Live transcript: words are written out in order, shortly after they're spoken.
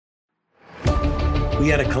We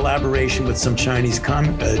had a collaboration with some Chinese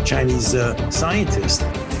scientists.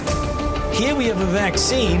 Here we have a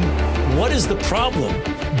vaccine. What is the problem?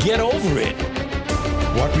 Get over it.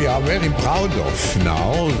 What we are very proud of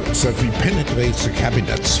now is that we penetrate the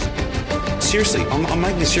cabinets. Seriously, I'm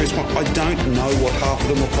making a serious point. I don't know what half of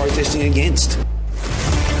them are protesting against.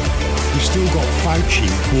 We still got Fauci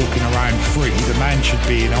walking around free. The man should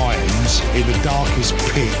be in irons in the darkest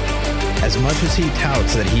pit. As much as he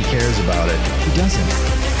touts that he cares about it, he doesn't.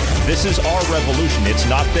 This is our revolution. It's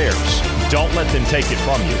not theirs. Don't let them take it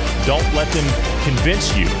from you. Don't let them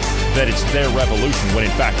convince you that it's their revolution when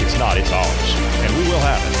in fact it's not. It's ours. And we will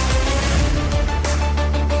have it.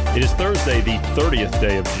 It is Thursday, the 30th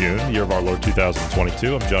day of June, the year of our Lord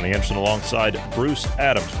 2022. I'm Johnny Anderson alongside Bruce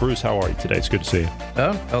Adams. Bruce, how are you today? It's good to see you.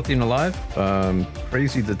 Healthy and alive.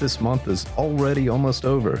 Crazy that this month is already almost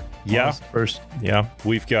over. Yeah. First. Yeah.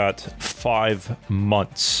 We've got 5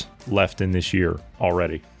 months left in this year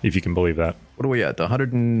already, if you can believe that. What are we at?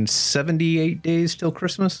 178 days till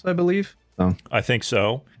Christmas, I believe. Oh. I think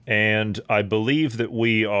so. And I believe that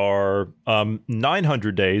we are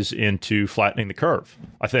 900 days into flattening the curve,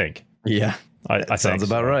 I think. Yeah. I sounds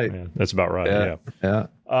about right. Yeah, that's about right. Yeah.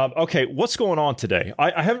 Okay, what's going on today?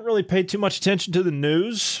 I haven't really paid too much attention to the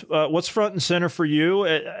news. What's front and center for you?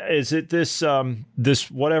 Is it this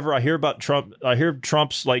whatever I hear about Trump? I hear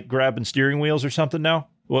Trump's like grabbing steering wheels or something now.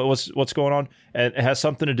 What's going on? And it has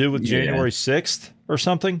something to do with January 6th or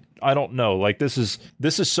something. I don't know. Like this is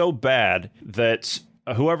so bad that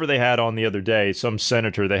whoever they had on the other day, some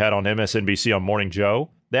senator they had on MSNBC on Morning Joe,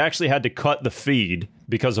 they actually had to cut the feed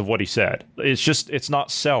because of what he said. It's not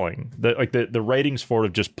selling. The ratings for it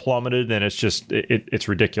have just plummeted, and it's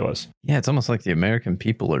ridiculous. Yeah, it's almost like the American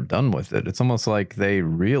people are done with it. It's almost like they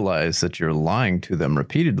realize that you're lying to them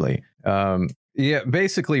repeatedly.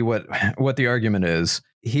 Basically what the argument is,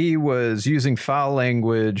 he was using foul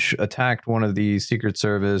language, attacked one of the Secret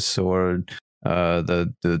Service or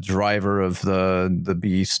the driver of the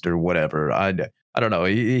beast or whatever. I don't know.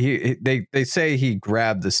 They say he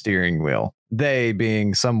grabbed the steering wheel. They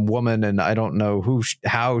being some woman, and I don't know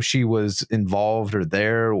how she was involved or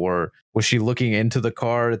there, or was she looking into the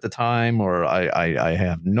car at the time, or I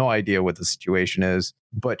have no idea what the situation is.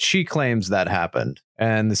 But she claims that happened,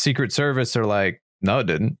 and the Secret Service are like, no, it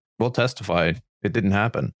didn't. We'll testify. It didn't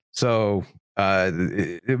happen. So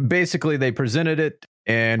basically, they presented it,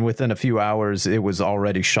 and within a few hours, it was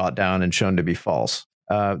already shot down and shown to be false.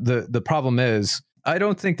 The problem is, I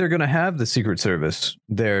don't think they're going to have the Secret Service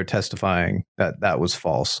there testifying that was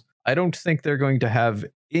false. I don't think they're going to have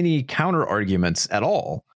any counter arguments at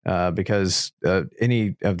all, because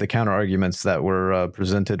any of the counter arguments that were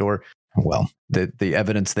presented, or the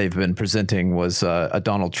evidence they've been presenting was a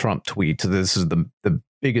Donald Trump tweet. This is the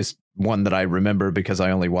biggest one that I remember because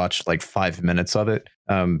I only watched like 5 minutes of it.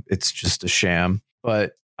 It's just a sham.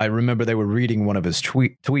 But I remember they were reading one of his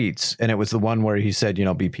tweets, and it was the one where he said,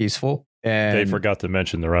 be peaceful. And they forgot to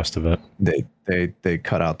mention the rest of it. They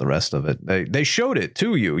cut out the rest of it. They showed it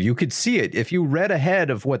to you. You could see it. If you read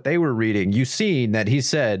ahead of what they were reading, you seen that he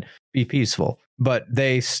said, be peaceful. But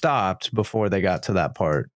they stopped before they got to that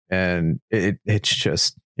part. And it's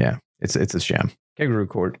just, it's a sham. Kangaroo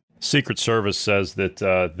court. Secret Service says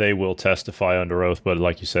that they will testify under oath, but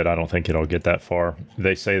like you said, I don't think it'll get that far.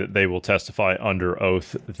 They say that they will testify under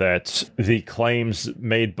oath that the claims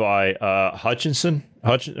made by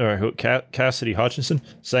Cassidy Hutchinson,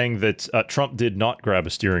 saying that Trump did not grab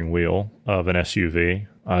a steering wheel of an SUV.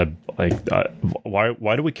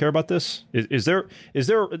 Why do we care about this? Is there?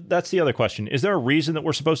 That's the other question. Is there a reason that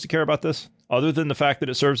we're supposed to care about this, other than the fact that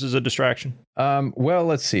it serves as a distraction? Well,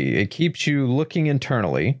 let's see. It keeps you looking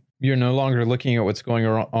internally. You're no longer looking at what's going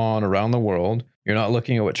on around the world. You're not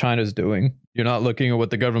looking at what China's doing. You're not looking at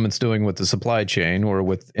what the government's doing with the supply chain or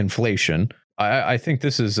with inflation. I think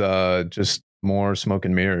this is just more smoke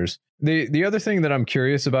and mirrors. The other thing that I'm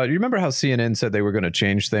curious about, you remember how CNN said they were going to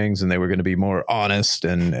change things and they were going to be more honest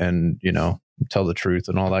and tell the truth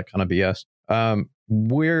and all that kind of BS.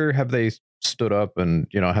 Where have they stood up and,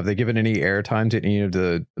 have they given any airtime to any of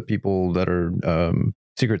the people that are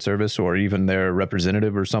Secret Service or even their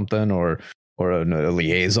representative or something, or a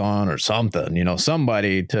liaison or something,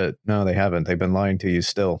 somebody to... No, they haven't. They've been lying to you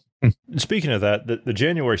still. Speaking of that, the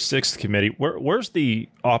January 6th committee, where's the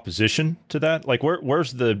opposition to that? Like,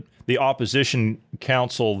 where's the opposition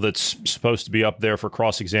counsel that's supposed to be up there for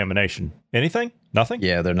cross-examination? Anything? Nothing?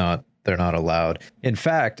 Yeah, they're not allowed. In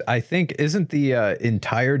fact, I think, isn't the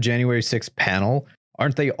entire January 6th panel,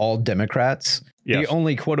 aren't they all Democrats? Yes. The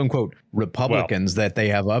only quote-unquote Republicans that they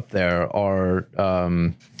have up there are,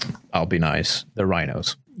 I'll be nice, the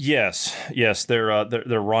rhinos. Yes,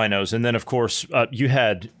 they're rhinos, and then of course you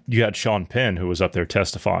had Sean Penn, who was up there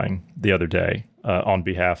testifying the other day on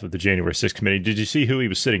behalf of the January 6th committee. Did you see who he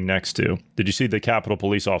was sitting next to? Did you see the Capitol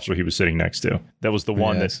Police officer he was sitting next to? That was the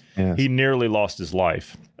one that he nearly lost his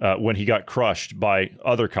life when he got crushed by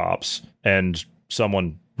other cops and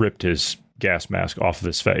someone ripped his gas mask off of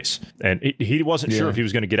his face, and he wasn't sure if he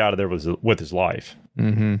was going to get out of there with his life.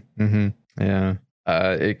 Yeah.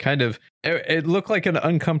 It looked like an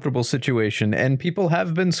uncomfortable situation, and people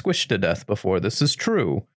have been squished to death before. This is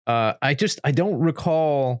true. I don't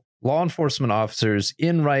recall law enforcement officers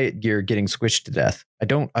in riot gear getting squished to death. I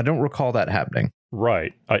don't recall that happening.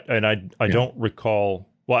 Right. I don't recall.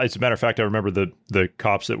 Well, as a matter of fact, I remember the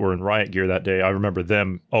cops that were in riot gear that day. I remember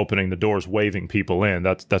them opening the doors, waving people in.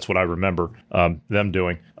 That's what I remember them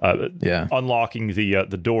doing. Unlocking the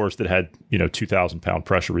doors that had 2,000-pound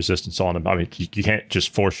pressure resistance on them. I mean, you can't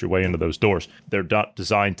just force your way into those doors. They're not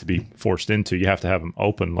designed to be forced into. You have to have them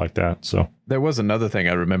open like that. So there was another thing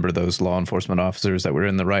I remember those law enforcement officers that were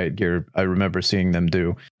in the riot gear. I remember seeing them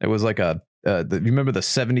do. It was like you remember the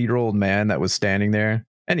 70-year-old man that was standing there?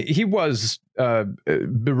 And he was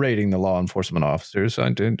berating the law enforcement officers.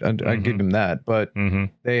 I give him that. But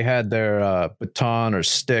they had their baton or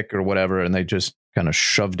stick or whatever, and they just kind of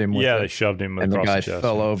shoved him with it. They shoved him and across the guy the chest,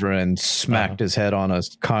 fell over and smacked his head on a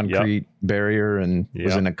concrete barrier and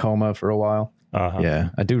was in a coma for a while. Yeah,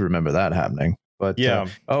 I do remember that happening. But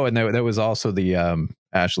and there was also the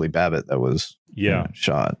Ashley Babbitt that was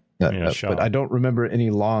shot. But I don't remember any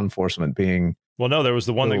law enforcement being... Well, no, there was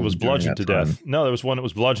the one that was bludgeoned to death. No, there was one that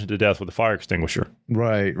was bludgeoned to death with a fire extinguisher.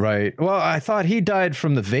 Right. Well, I thought he died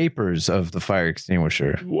from the vapors of the fire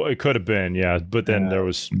extinguisher. Well, it could have been, But then there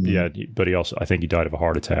was, but he also, I think he died of a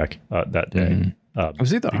heart attack that day.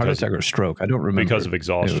 Was it a heart attack or stroke? I don't remember. Because of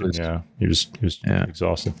exhaustion, He was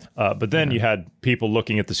exhausted. But then you had people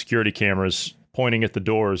looking at the security cameras, pointing at the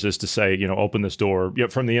doors as to say, open this door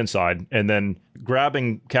from the inside, and then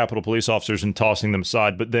grabbing Capitol Police officers and tossing them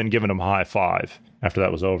aside, but then giving them a high five after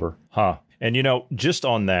that was over. And, just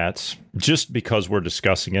on that, just because we're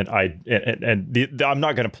discussing it, I'm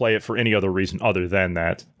not going to play it for any other reason other than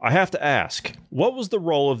that. I have to ask, what was the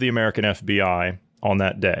role of the American FBI on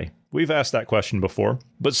that day? We've asked that question before,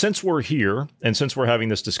 but since we're here and since we're having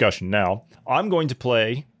this discussion now, I'm going to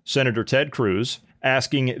play Senator Ted Cruz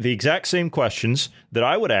asking the exact same questions that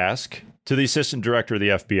I would ask to the assistant director of the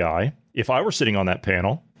FBI if I were sitting on that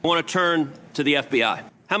panel. I want to turn to the FBI.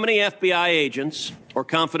 How many FBI agents or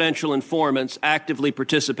confidential informants actively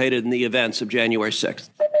participated in the events of January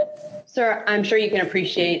 6th? Sir, I'm sure you can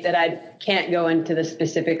appreciate that I can't go into the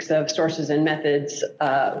specifics of sources and methods.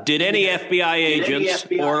 Did any FBI agents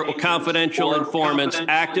or confidential informants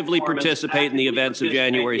actively participate in the events of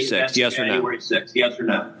January 6th? Yes or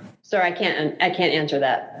no? Sir, I can't answer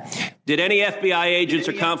that. Did any FBI agents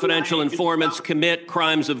or confidential informants commit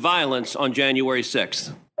crimes of violence on January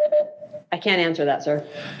 6th? I can't answer that, sir.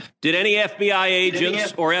 Did any FBI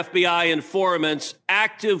agents or FBI informants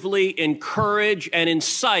actively encourage and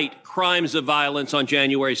incite crimes of violence on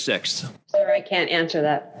January 6th? Sir, I can't answer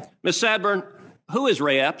that. Ms. Sadburn, who is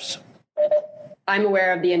Ray Epps? I'm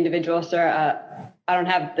aware of the individual, sir. I don't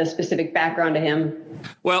have the specific background to him.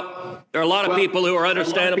 Well, there are a lot of people who are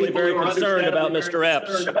understandably very concerned about Mr.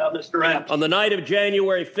 Epps. On the night of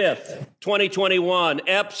January 5th, 2021,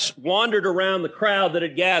 Epps wandered around the crowd that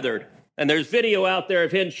had gathered, and there's video out there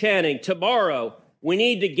of him chanting, "Tomorrow, we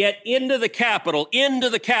need to get into the Capitol, into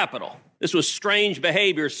the Capitol." This was strange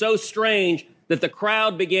behavior, so strange that the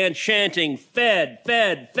crowd began chanting, "Fed,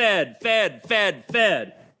 Fed, Fed, Fed, Fed,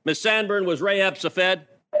 Fed." Ms. Sandburn, was Ray Epps a Fed?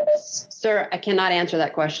 Sir, I cannot answer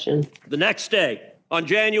that question. The next day, on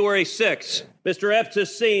January 6th, Mr. Epps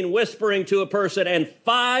is seen whispering to a person, and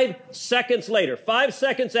 5 seconds later, 5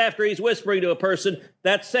 seconds after he's whispering to a person,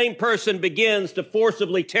 that same person begins to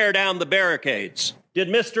forcibly tear down the barricades. Did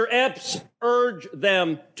Mr. Epps urge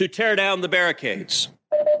them to tear down the barricades?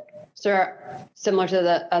 Sir, similar to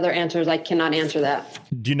the other answers, I cannot answer that.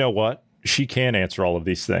 Do you know what? She can answer all of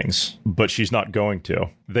these things, but she's not going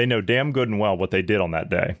to. They know damn good and well what they did on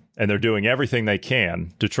that day, and they're doing everything they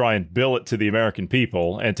can to try and bill it to the American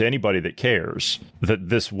people and to anybody that cares that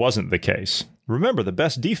this wasn't the case. Remember, the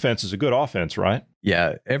best defense is a good offense, right?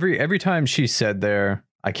 Yeah, every time she said there,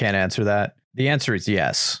 I can't answer that, the answer is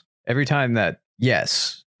yes. Every time that,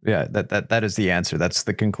 yes, yeah, that is the answer. That's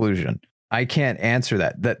the conclusion. I can't answer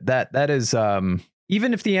that. That is,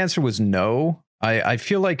 even if the answer was no, I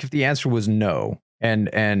feel like if the answer was no,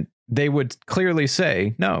 and they would clearly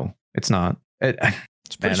say, no, it's not.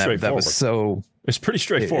 It's pretty straightforward. That was so... It's pretty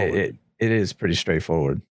straightforward. It is pretty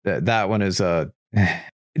straightforward. That one is...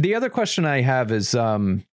 The other question I have is,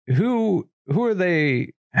 who are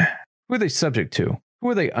they? Who are they subject to? Who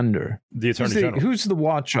are they under? The Attorney General. Who's the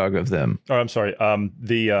watchdog of them? Oh, I'm sorry.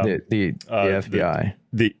 The FBI.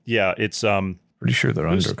 It's pretty sure they're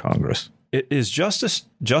under Congress. Is Justice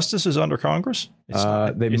is under Congress?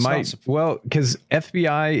 Because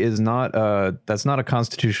FBI is not that's not a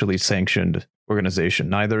constitutionally sanctioned organization.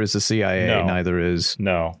 Neither is the CIA. No. Neither is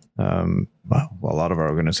a lot of our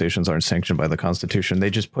organizations aren't sanctioned by the Constitution. They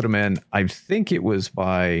just put them in. I think it was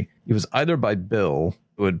either by bill,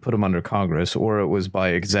 it would put them under Congress, or it was by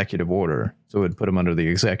executive order, so it would put them under the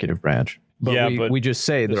executive branch. But we just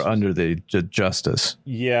say they're under the justice.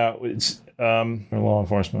 Yeah, it's law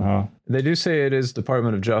enforcement, huh? They do say it is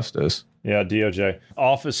Department of Justice. Yeah, DOJ,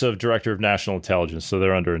 Office of Director of National Intelligence. So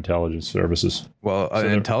they're under intelligence services. Well,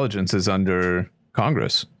 intelligence is under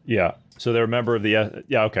Congress. Yeah. So they're a member of the,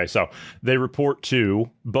 okay. So they report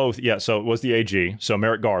to both. Yeah. So it was the AG. So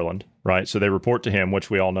Merrick Garland, right? So they report to him,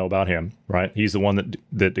 which we all know about him, right? He's the one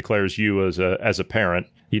that declares you as a parent.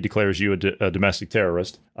 He declares you a domestic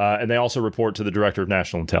terrorist. And they also report to the Director of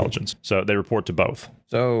National Intelligence. So they report to both.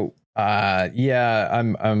 So, I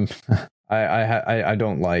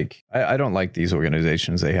don't like these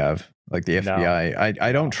organizations they have, like the FBI. No.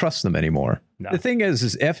 I don't trust them anymore. No. The thing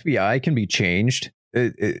is FBI can be changed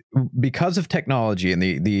because of technology and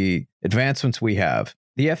the advancements we have.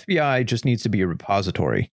 The FBI just needs to be a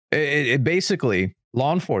repository. It basically,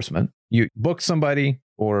 law enforcement, you book somebody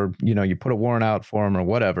or, you put a warrant out for them or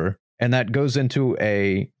whatever, and that goes into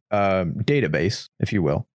a database, if you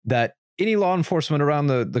will, that any law enforcement around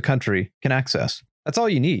the country can access. That's all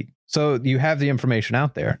you need. So you have the information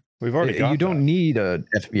out there. We've already got that. You don't need a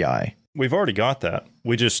FBI. We've already got that.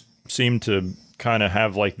 We just seem to kind of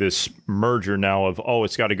have like this merger now of,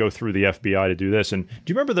 it's got to go through the FBI to do this. And do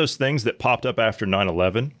you remember those things that popped up after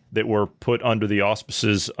 9/11 that were put under the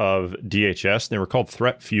auspices of DHS? They were called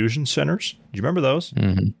threat fusion centers. Do you remember those?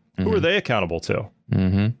 Mm-hmm. Who are they accountable to?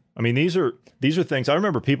 Mm-hmm. I mean, these are things. I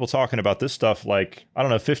remember people talking about this stuff like,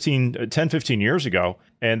 10, 15 years ago,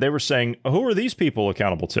 and they were saying, who are these people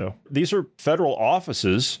accountable to? These are federal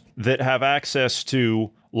offices that have access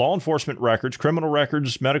to law enforcement records, criminal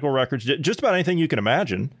records, medical records, just about anything you can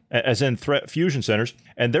imagine, as in threat fusion centers.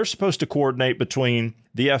 And they're supposed to coordinate between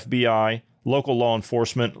the FBI, local law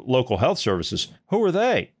enforcement, local health services. Who are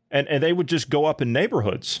they? And they would just go up in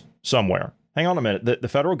neighborhoods somewhere. Hang on a minute. The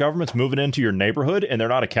federal government's moving into your neighborhood and they're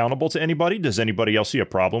not accountable to anybody. Does anybody else see a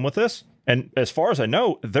problem with this? And as far as I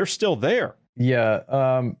know, they're still there.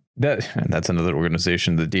 Yeah. That's another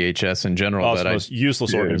organization, the DHS in general. The most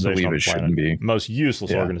useless organization on the planet. Be. Most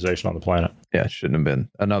useless organization on the planet. Yeah, it shouldn't have been.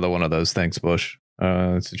 Another one of those thanks Bush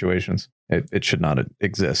situations. It should not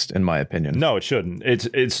exist, in my opinion. No, it shouldn't.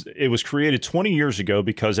 It was created 20 years ago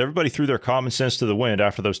because everybody threw their common sense to the wind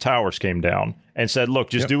after those towers came down and said, look,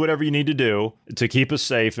 just do whatever you need to do to keep us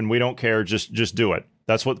safe, and we don't care. Just do it.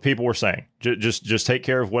 That's what the people were saying. Just take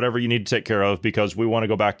care of whatever you need to take care of because we want to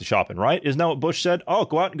go back to shopping, right? Isn't that what Bush said? Oh,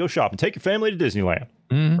 go out and go shopping. Take your family to Disneyland,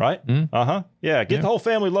 right? Mm-hmm. Uh-huh. Yeah, get the whole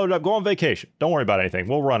family loaded up. Go on vacation. Don't worry about anything.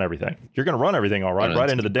 We'll run everything. You're going to run everything all right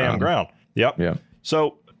into the damn ground. Yep. Yeah.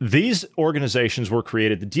 So these organizations were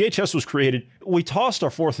created. The DHS was created. We tossed our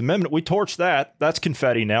Fourth Amendment. We torched that. That's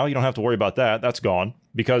confetti now. You don't have to worry about that. That's gone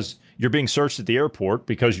because you're being searched at the airport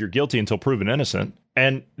because you're guilty until proven innocent.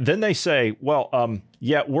 And then they say, well,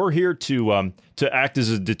 we're here to act as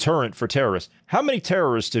a deterrent for terrorists. How many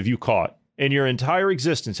terrorists have you caught in your entire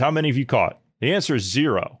existence? How many have you caught? The answer is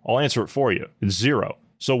 0. I'll answer it for you. It's 0.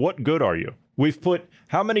 So what good are you? We've put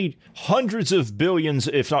how many hundreds of billions,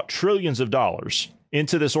 if not trillions of dollars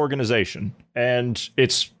into this organization, and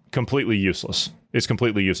it's completely useless. It's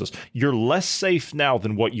completely useless. You're less safe now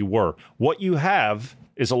than what you were. What you have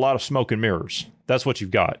is a lot of smoke and mirrors. That's what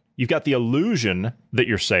you've got. You've got the illusion that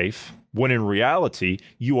you're safe, when in reality,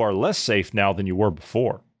 you are less safe now than you were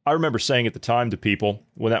before. I remember saying at the time to people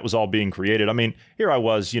when that was all being created, I mean, here I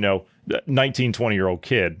was, 19, 20-year-old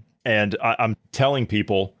kid, and I'm telling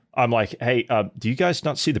people, I'm like, hey, do you guys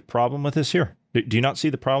not see the problem with this here? Do you not see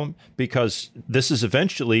the problem? Because this is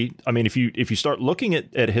eventually, I mean, if you start looking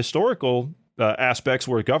at historical aspects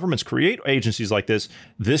where governments create agencies like this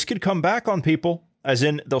could come back on people, as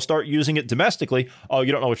in they'll start using it domestically. Oh,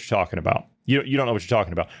 you don't know what you're talking about. You don't know what you're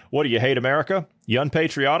talking about. What, do you hate America? You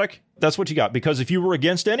unpatriotic? That's what you got. Because if you were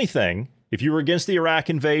against anything, if you were against the Iraq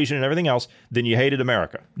invasion and everything else, then you hated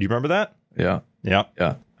America. Do you remember that? Yeah. Yeah.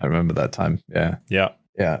 Yeah. I remember that time. Yeah. Yeah.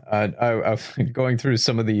 Yeah. I've going through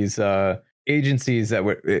some of these agencies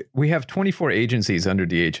that we have 24 agencies under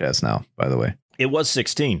DHS now, by the way. It was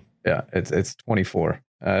 16. Yeah, it's 24.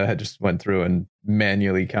 I just went through and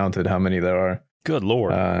manually counted how many there are. Good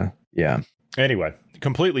Lord. Yeah. Anyway,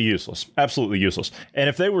 completely useless, absolutely useless. And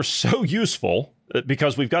if they were so useful,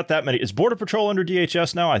 because we've got that many, is Border Patrol under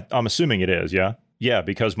DHS now? I'm assuming it is. Yeah. Yeah,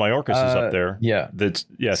 because Mayorkas is up there. Yeah. That's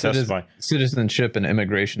fine. Citizenship and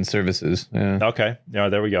Immigration Services. Yeah. Okay. Yeah,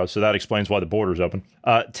 there we go. So that explains why the border's open.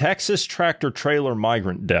 Texas tractor trailer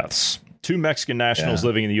migrant deaths. 2 Mexican nationals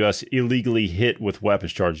living in the U.S. illegally hit with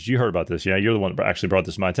weapons charges. You heard about this. Yeah, you're the one that actually brought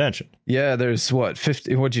this to my attention. Yeah, there's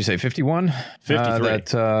 50, what'd you say, 51?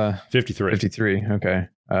 53. 53. 53, okay.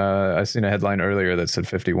 I seen a headline earlier that said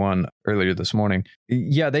 51 earlier this morning.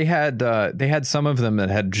 Yeah, they had some of them that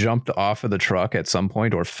had jumped off of the truck at some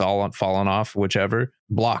point or fallen off, whichever,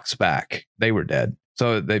 blocks back. They were dead.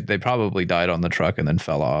 So they probably died on the truck and then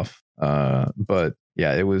fell off. But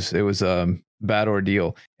yeah, it was bad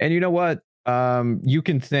ordeal. And you know what? You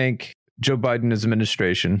can thank Joe Biden's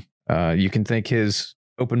administration. You can thank his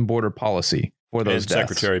open border policy for those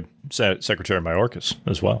deaths. Secretary Mayorkas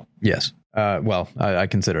as well. Yes. Well, I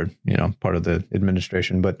consider, part of the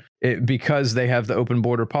administration, but because they have the open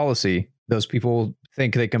border policy, those people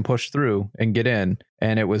think they can push through and get in.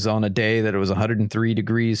 And it was on a day that it was 103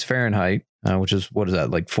 degrees Fahrenheit, which is, what is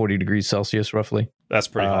that, like 40 degrees Celsius roughly? That's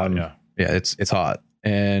pretty hot, yeah. Yeah, it's hot.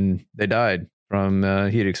 And they died from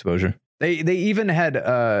heat exposure. They even had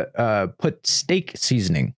put steak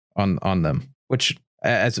seasoning on them, which,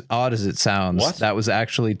 as odd as it sounds, that was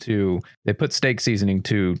actually they put steak seasoning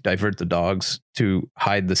to divert the dogs to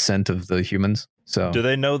hide the scent of the humans. So do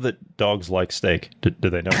they know that dogs like steak? Do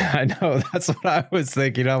they know that? I know. That's what I was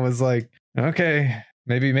thinking. I was like, okay,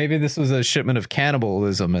 maybe this was a shipment of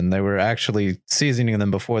cannibalism and they were actually seasoning them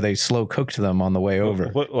before they slow cooked them on the way over.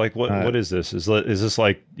 What is this? Is this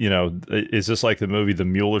like, is this like the movie The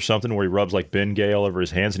Mule or something where he rubs like Ben Gale over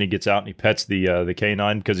his hands and he gets out and he pets the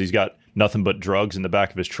canine because he's got nothing but drugs in the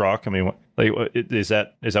back of his truck? I mean, is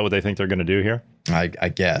that what they think they're going to do here? I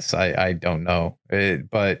guess I don't know,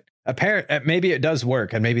 but maybe it does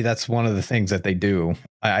work, and maybe that's one of the things that they do.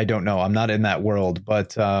 I don't know. I'm not in that world,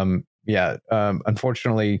 but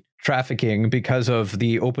unfortunately, trafficking, because of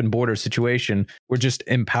the open border situation, we're just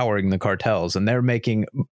empowering the cartels, and they're making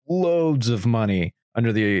loads of money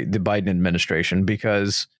under the Biden administration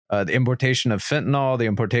because the importation of fentanyl, the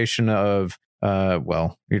importation of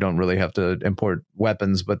you don't really have to import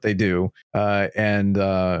weapons, but they do. And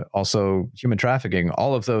also human trafficking.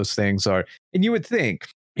 All of those things are, and you would think,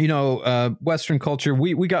 Western culture,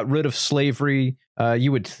 we got rid of slavery.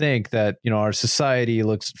 You would think that, our society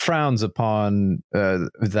frowns upon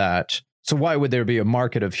that. So why would there be a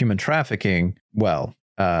market of human trafficking? Well,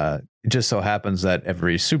 it just so happens that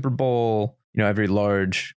every Super Bowl, every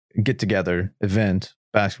large get together event,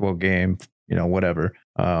 basketball game, whatever,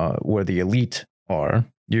 where the elite are,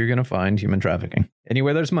 you're going to find human trafficking.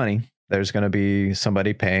 Anywhere there's money, there's going to be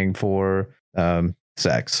somebody paying for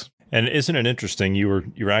sex. And isn't it interesting? You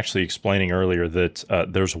were actually explaining earlier that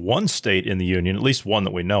there's one state in the union, at least one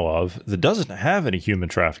that we know of, that doesn't have any human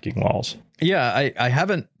trafficking laws. Yeah, I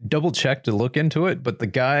haven't double checked to look into it, but the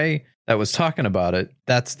guy that was talking about it,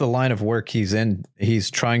 that's the line of work he's in. He's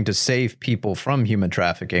trying to save people from human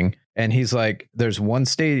trafficking. And he's like, there's one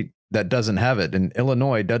state that doesn't have it, and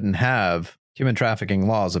Illinois doesn't have human trafficking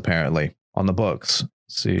laws apparently on the books.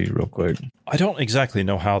 See real quick. I don't exactly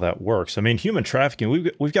know how that works. I mean, human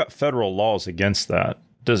trafficking, we've got federal laws against that.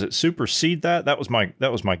 Does it supersede that? That was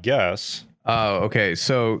my guess. Oh, okay.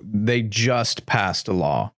 So they just passed a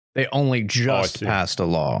law. They only just passed a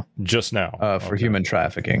law just now for human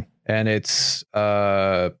trafficking, and it's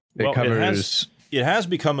covers. It has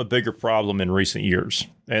become a bigger problem in recent years.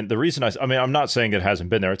 And the reason I'm not saying it hasn't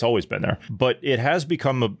been there. It's always been there. But it has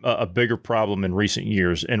become a bigger problem in recent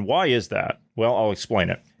years. And why is that? Well, I'll explain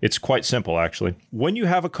it. It's quite simple, actually. When you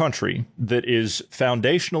have a country that is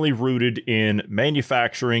foundationally rooted in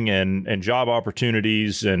manufacturing and job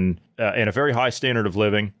opportunities and a very high standard of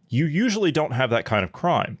living, you usually don't have that kind of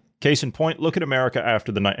crime. Case in point, look at America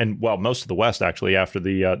after most of the West, actually, after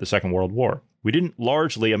the Second World War. We didn't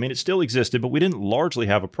largely, it still existed, but we didn't largely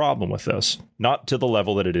have a problem with this, not to the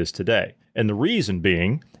level that it is today. And the reason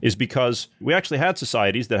being is because we actually had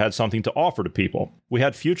societies that had something to offer to people. We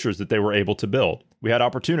had futures that they were able to build. We had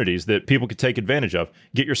opportunities that people could take advantage of.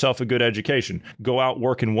 Get yourself a good education. Go out,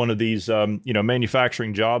 work in one of these,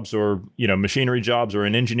 manufacturing jobs or, machinery jobs or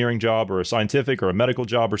an engineering job or a scientific or a medical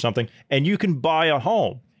job or something, and you can buy a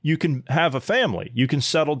home. You can have a family. You can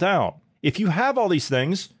settle down. If you have all these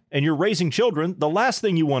things and you're raising children, the last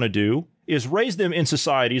thing you want to do is raise them in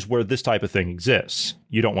societies where this type of thing exists.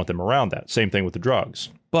 You don't want them around that. Same thing with the drugs.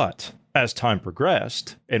 But as time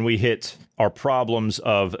progressed and we hit our problems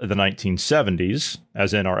of the 1970s,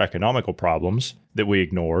 as in our economical problems that we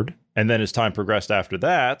ignored, And then as time progressed after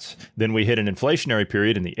that, then we hit an inflationary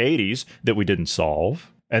period in the 80s that we didn't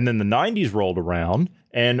solve. And then the 90s rolled around,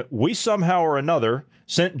 and we somehow or another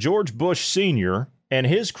sent George Bush Sr. and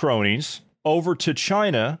his cronies over to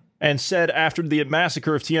China and said after the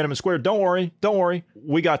massacre of Tiananmen Square, don't worry,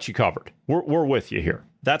 we got you covered. We're with you here.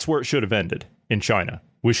 That's where it should have ended, in China.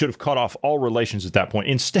 We should have cut off all relations at that point.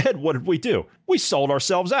 Instead, what did we do? We sold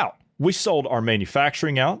ourselves out. We sold our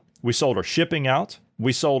manufacturing out. We sold our shipping out.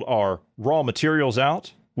 We sold our raw materials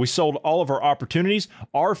out. We sold all of our opportunities,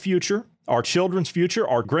 our future, our children's future,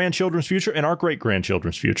 our grandchildren's future, and our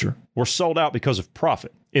great-grandchildren's future. We're sold out because of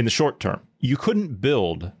profit in the short term. You couldn't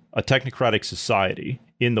build a technocratic society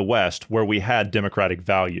in the West where we had democratic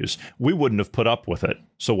values. We wouldn't have put up with it.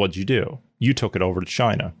 So what'd you do? You took it over to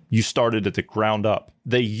China. You started at the ground up.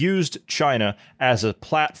 They used China as a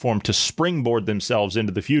platform to springboard themselves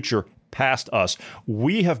into the future past us.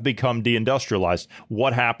 We have become deindustrialized.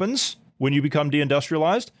 What happens when you become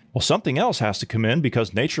deindustrialized? Well, something else has to come in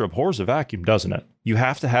because nature abhors a vacuum, doesn't it? You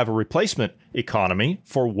have to have a replacement economy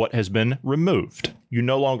for what has been removed. You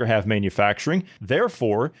no longer have manufacturing.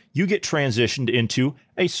 Therefore, you get transitioned into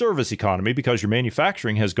a service economy because your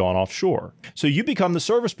manufacturing has gone offshore. So you become the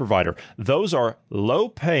service provider. Those are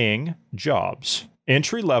low-paying jobs.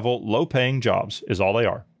 Entry-level, low-paying jobs is all they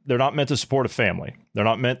are. They're not meant to support a family. They're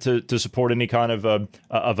not meant to support any kind of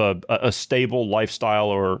a stable lifestyle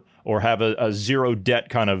or have a zero debt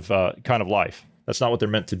kind of life. That's not what they're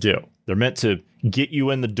meant to do. They're meant to get you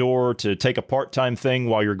in the door to take a part-time thing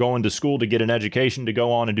while you're going to school to get an education to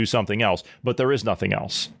go on and do something else. But there is nothing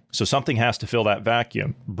else. So something has to fill that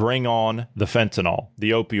vacuum. Bring on the fentanyl,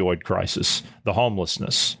 the opioid crisis, the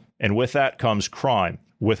homelessness. And with that comes crime.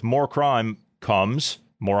 With more crime comes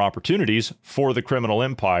more opportunities for the criminal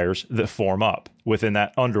empires that form up within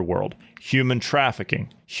that underworld. Human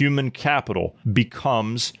trafficking, human capital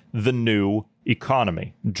becomes the new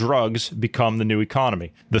economy. Drugs become the new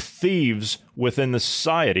economy. The thieves within the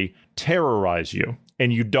society terrorize you,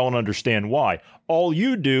 and you don't understand why. All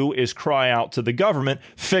you do is cry out to the government,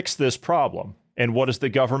 fix this problem. And what does the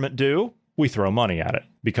government do? We throw money at it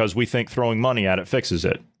because we think throwing money at it fixes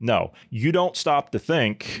it. No, you don't stop to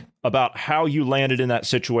think about how you landed in that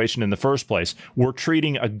situation in the first place. We're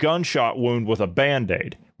treating a gunshot wound with a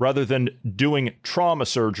Band-Aid rather than doing trauma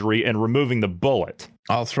surgery and removing the bullet.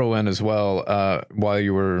 I'll throw in as well, while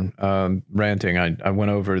you were ranting, I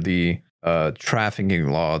went over the trafficking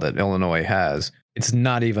law that Illinois has. It's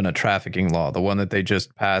not even a trafficking law. The one that they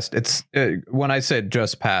just passed. It's when I said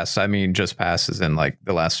just passed, I mean just passes in like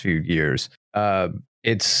the last few years.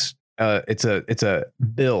 It's a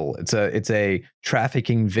bill. It's a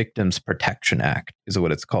Trafficking Victims Protection Act is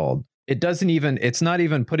what it's called. It's not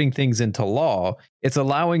even putting things into law. It's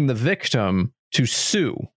allowing the victim to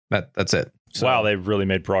sue. That's it. So, wow, they've really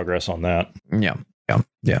made progress on that. Yeah.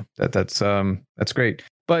 That's great.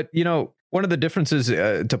 But one of the differences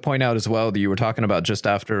to point out as well that you were talking about just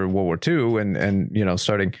after World War II and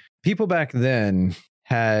starting, people back then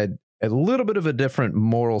had a little bit of a different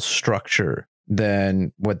moral structure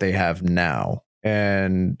than what they have now.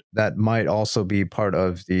 And that might also be part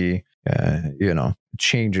of the,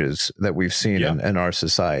 changes that we've seen in our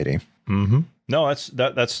society. Mm-hmm. No,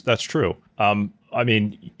 that's true. I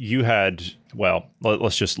mean, you had,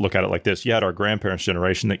 let's just look at it like this. You had our grandparents'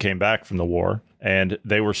 generation that came back from the war, and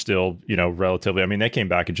they were still, relatively, they came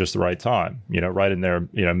back at just the right time, right in their,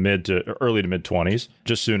 early to mid 20s,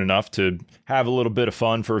 just soon enough to have a little bit of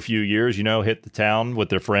fun for a few years, hit the town with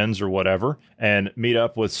their friends or whatever, and meet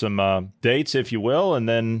up with some dates, if you will. And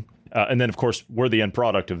then, of course, we're the end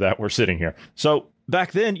product of that. We're sitting here. So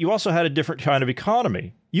back then, you also had a different kind of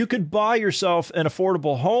economy. You could buy yourself an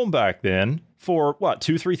affordable home back then for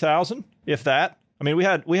 $2,000-$3,000, if that. We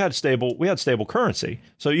had stable currency,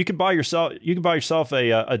 so you could buy yourself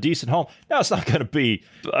a decent home. Now it's not going to be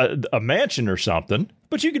a mansion or something,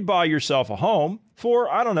 but you could buy yourself a home for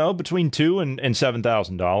between $2,000 and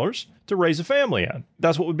 $7,000 to raise a family in.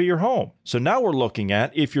 That's what would be your home. So now we're looking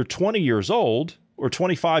at, if you're 20 years old or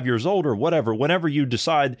 25 years old or whatever, whenever you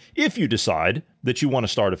decide, if you decide that you want to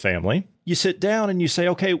start a family, you sit down and you say,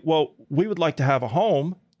 okay, well, we would like to have a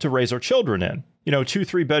home to raise our children in.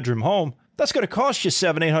 2-3 bedroom home. That's going to cost you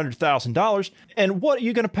 $700,000-$800,000. And what are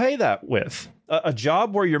you going to pay that with? A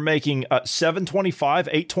job where you're making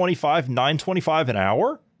 $725, $825, $925 an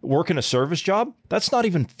hour? Working a service job? That's not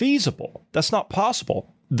even feasible. That's not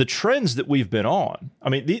possible. The trends that we've been on,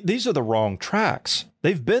 these are the wrong tracks.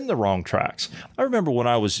 They've been the wrong tracks. I remember when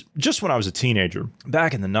I was a teenager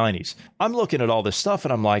back in the 90s, I'm looking at all this stuff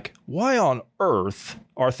and I'm like, why on earth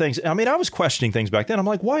are things, I mean, I was questioning things back then. I'm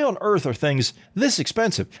like, why on earth are things this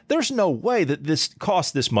expensive? There's no way that this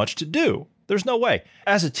costs this much to do. There's no way.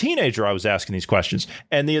 As a teenager, I was asking these questions,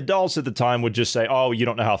 and the adults at the time would just say, oh, you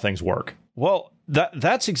don't know how things work. Well,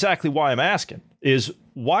 that's exactly why I'm asking, is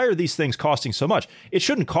why are these things costing so much? It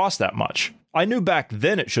shouldn't cost that much. I knew back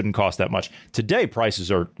then it shouldn't cost that much. Today,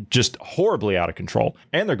 prices are just horribly out of control,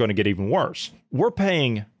 and they're going to get even worse. We're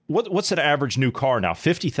paying, what's an average new car now?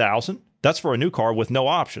 $50,000? That's for a new car with no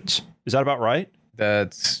options. Is that about right?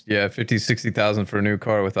 That's, yeah, 50, 60,000 for a new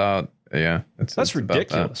car without, yeah. That's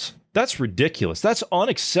ridiculous. That's ridiculous. That's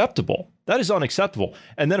unacceptable. That is unacceptable.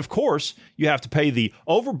 And then, of course, you have to pay the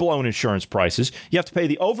overblown insurance prices. You have to pay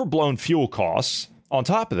the overblown fuel costs on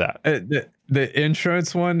top of that. The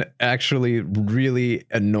insurance one actually really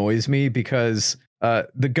annoys me because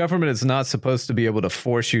the government is not supposed to be able to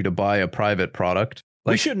force you to buy a private product.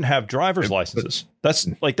 We shouldn't have driver's licenses. That's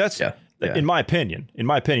yeah. In my opinion,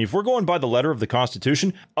 if we're going by the letter of the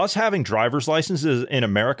Constitution, us having driver's licenses in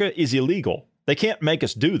America is illegal. They can't make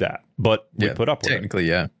us do that, but we put up with it. Technically,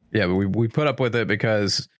 yeah. Yeah, but we put up with it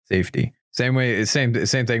because safety. Same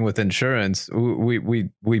thing with insurance. We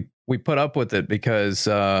put up with it because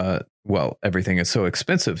everything is so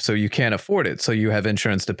expensive, so you can't afford it. So you have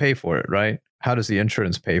insurance to pay for it, right? How does the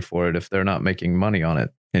insurance pay for it if they're not making money on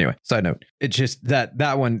it? Anyway, side note. It's just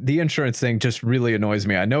that one, the insurance thing just really annoys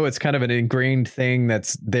me. I know it's kind of an ingrained thing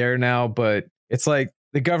that's there now, but it's like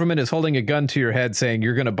the government is holding a gun to your head saying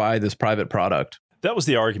you're going to buy this private product. That was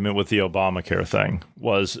the argument with the Obamacare thing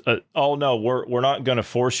was, oh, no, we're not going to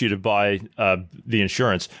force you to buy the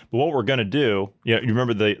insurance. But what we're going to do, you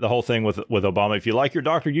remember the whole thing with Obama, if you like your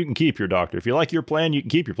doctor, you can keep your doctor. If you like your plan, you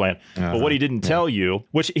can keep your plan. But what he didn't tell you,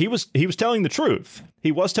 which he was telling the truth.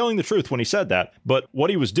 He was telling the truth when he said that. But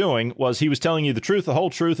what he was doing was he was telling you the truth, the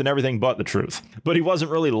whole truth, and everything but the truth. But he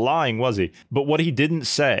wasn't really lying, was he? But what he didn't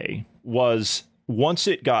say was once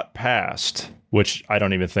it got passed, which I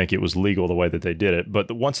don't even think it was legal the way that they did it,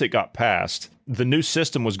 but once it got passed, the new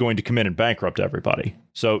system was going to come in and bankrupt everybody.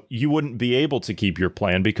 So you wouldn't be able to keep your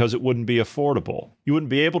plan because it wouldn't be affordable. You wouldn't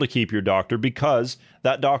be able to keep your doctor because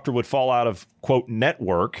that doctor would fall out of, quote,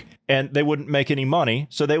 network, and they wouldn't make any money.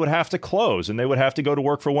 So they would have to close, and they would have to go to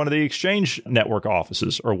work for one of the exchange network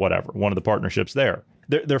offices or whatever, one of the partnerships there.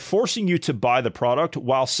 They're forcing you to buy the product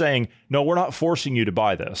while saying, no, we're not forcing you to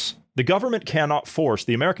buy this.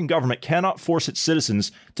 The American government cannot force its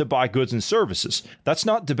citizens to buy goods and services. That's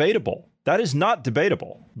not debatable. That is not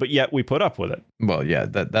debatable, but yet we put up with it. Well, yeah,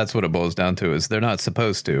 that's what it boils down to is they're not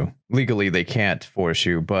supposed to. Legally, they can't force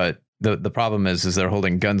you, but the problem is they're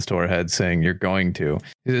holding guns to our heads saying you're going to.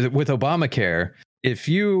 With Obamacare, if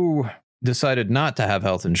you decided not to have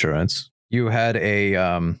health insurance, you had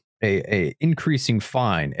a increasing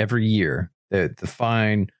fine every year. The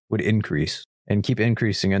fine would increase and keep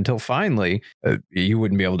increasing until finally you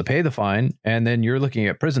wouldn't be able to pay the fine. And then you're looking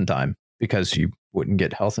at prison time because you wouldn't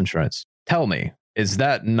get health insurance. Tell me, is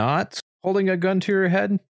that not holding a gun to your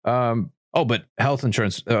head? But health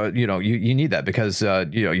insurance, you need that because,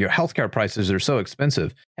 your healthcare prices are so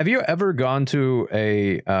expensive. Have you ever gone to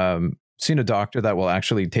seen a doctor that will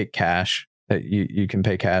actually take cash, that you can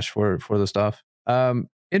pay cash for the stuff?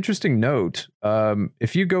 Interesting note,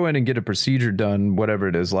 if you go in and get a procedure done, whatever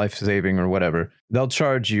it is, life-saving or whatever, they'll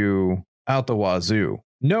charge you out the wazoo,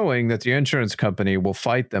 knowing that the insurance company will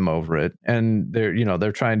fight them over it. And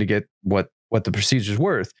they're trying to get what the procedure's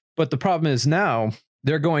worth. But the problem is now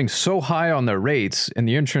they're going so high on their rates and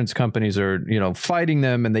the insurance companies are, fighting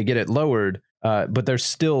them and they get it lowered, but they're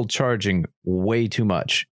still charging way too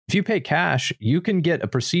much. If you pay cash, you can get a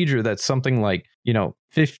procedure that's something like, $50,000,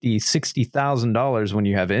 $60,000 when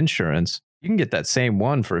you have insurance. You can get that same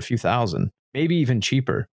one for a few thousand, maybe even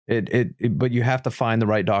cheaper. But you have to find the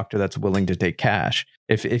right doctor that's willing to take cash.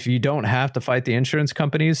 If you don't have to fight the insurance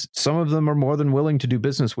companies, some of them are more than willing to do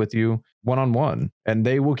business with you one-on-one, and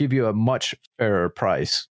they will give you a much fairer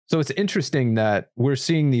price. So it's interesting that we're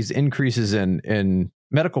seeing these increases in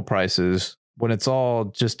medical prices when it's all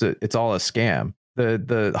a scam.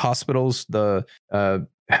 The hospitals, the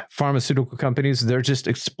pharmaceutical companies, they're just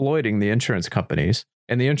exploiting the insurance companies,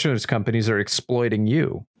 and the insurance companies are exploiting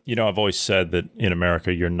you. I've always said that in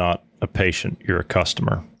America, you're not a patient, you're a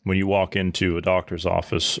customer. When you walk into a doctor's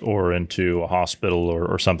office or into a hospital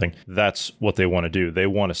or something, that's what they want to do. They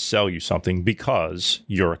want to sell you something because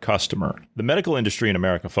you're a customer. The medical industry in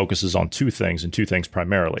America focuses on two things and two things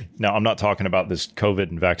primarily. Now, I'm not talking about this COVID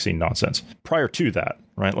and vaccine nonsense. Prior to that,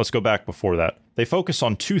 right? Let's go back before that. They focus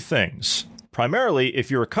on two things. Primarily,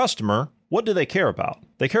 if you're a customer, What do they care about?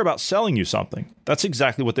 They care about selling you something. That's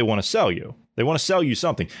exactly what they want to sell you. They want to sell you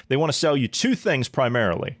something. They want to sell you two things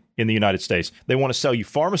primarily in the United States. They want to sell you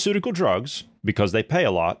pharmaceutical drugs because they pay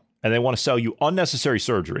a lot, and they want to sell you unnecessary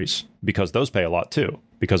surgeries because those pay a lot too,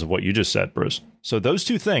 because of what you just said, Bruce. So those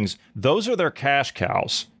two things, those are their cash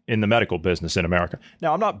cows in the medical business in America.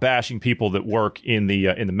 Now, I'm not bashing people that work in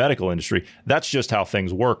the medical industry. That's just how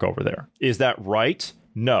things work over there. Is that right?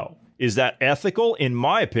 No. Is that ethical? In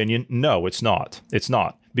my opinion, no, it's not. It's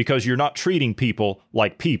not. Because you're not treating people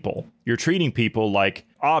like people. You're treating people like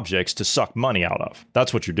objects to suck money out of.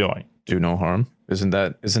 That's what you're doing. Do no harm. Isn't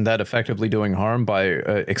that effectively doing harm by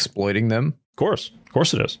exploiting them? Of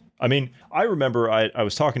course it is. I mean, I remember I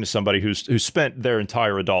was talking to somebody who spent their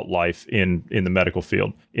entire adult life in the medical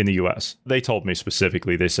field in the U.S. They told me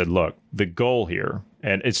specifically, they said, look, the goal here,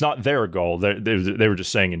 and it's not their goal, they were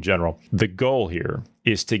just saying in general, the goal here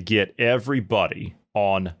is to get everybody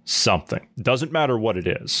on something. Doesn't matter what it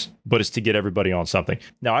is, but it's to get everybody on something.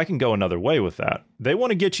 Now, I can go another way with that. They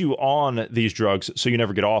want to get you on these drugs so you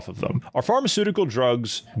never get off of them. Are pharmaceutical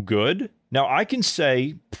drugs good? Now, I can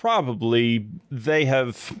say probably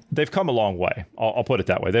they've come a long way. I'll put it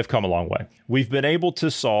that way. They've come a long way. We've been able to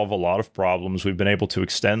solve a lot of problems. We've been able to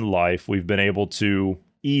extend life. We've been able to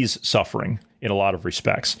ease suffering in a lot of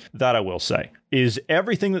respects. That I will say. Is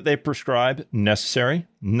everything that they prescribe necessary?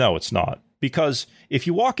 No, it's not. Because if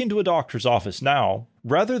you walk into a doctor's office now,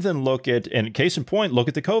 rather than look at, and case in point, look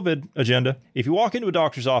at the COVID agenda. If you walk into a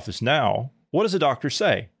doctor's office now, what does a doctor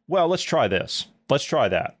say? Well, let's try this. Let's try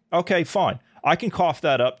that. Okay, fine. I can cough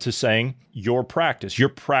that up to saying your practice. You're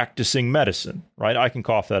practicing medicine, right? I can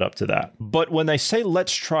cough that up to that. But when they say,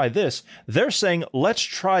 let's try this, they're saying, let's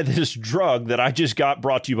try this drug that I just got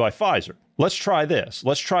brought to you by Pfizer. Let's try this.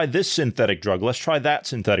 Let's try this synthetic drug. Let's try that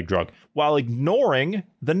synthetic drug, while ignoring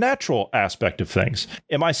the natural aspect of things.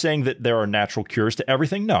 Am I saying that there are natural cures to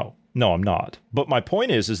everything? No. No, I'm not. But my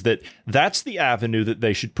point is that that's the avenue that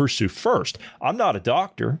they should pursue first. I'm not a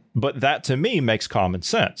doctor, but that to me makes common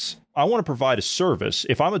sense. I want to provide a service.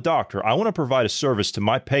 If I'm a doctor, I want to provide a service to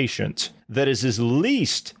my patient that is as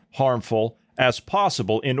least harmful as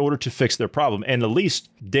possible in order to fix their problem and the least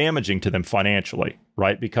damaging to them financially,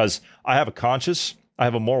 right? Because I have a conscience, I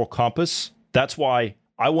have a moral compass. That's why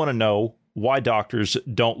I want to know why doctors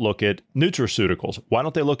don't look at nutraceuticals. Why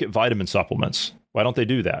don't they look at vitamin supplements? Why don't they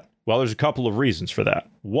do that? Well, there's a couple of reasons for that.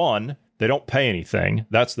 One, they don't pay anything.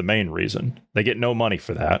 That's the main reason. They get no money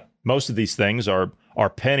for that. Most of these things are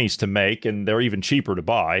pennies to make, and they're even cheaper to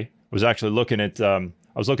buy. I was actually looking at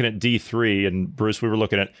D3, and Bruce, we were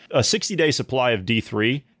looking at a 60-day supply of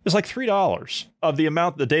D3 is like $3 of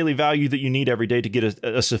the daily value that you need every day to get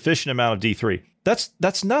a sufficient amount of D3.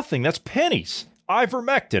 That's nothing. That's pennies.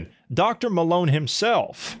 Ivermectin. Dr. Malone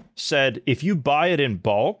himself said if you buy it in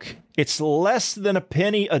bulk, it's less than a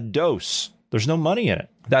penny a dose. There's no money in it.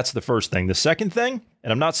 That's the first thing. The second thing,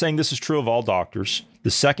 and I'm not saying this is true of all doctors,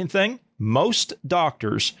 the second thing, most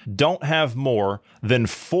doctors don't have more than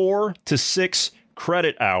 4 to 6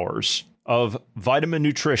 credit hours of vitamin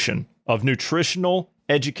nutrition, of nutritional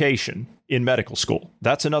education in medical school.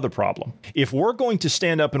 That's another problem. If we're going to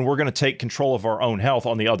stand up and we're going to take control of our own health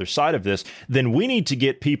on the other side of this, then we need to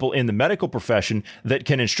get people in the medical profession that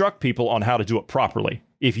can instruct people on how to do it properly.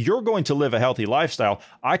 If you're going to live a healthy lifestyle,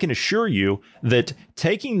 I can assure you that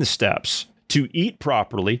taking the steps to eat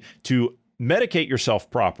properly, to medicate yourself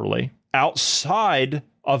properly, outside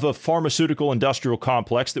of a pharmaceutical industrial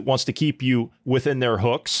complex that wants to keep you within their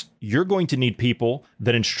hooks, you're going to need people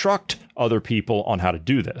that instruct other people on how to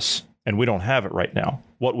do this. And we don't have it right now.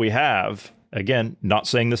 What we have, again, not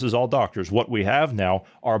saying this is all doctors, what we have now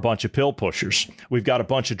are a bunch of pill pushers. We've got a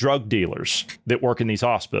bunch of drug dealers that work in these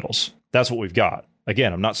hospitals. That's what we've got.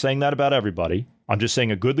 Again, I'm not saying that about everybody. I'm just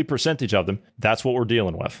saying a goodly percentage of them, that's what we're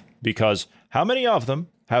dealing with. Because how many of them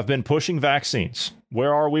have been pushing vaccines?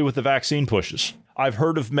 Where are we with the vaccine pushes? I've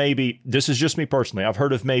heard of maybe, this is just me personally, I've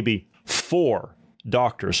heard of maybe 4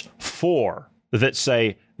 doctors, 4 that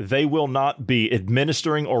say they will not be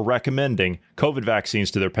administering or recommending COVID vaccines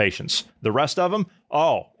to their patients. The rest of them,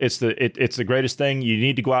 it's the greatest thing. You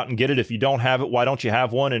need to go out and get it. If you don't have it, why don't you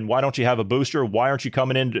have one? And why don't you have a booster? Why aren't you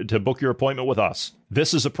coming in to book your appointment with us?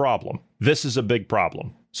 This is a problem. This is a big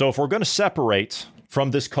problem. So if we're going to separate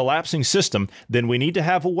from this collapsing system, then we need to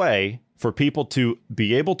have a way for people to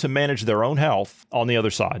be able to manage their own health on the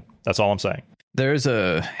other side. That's all I'm saying. There's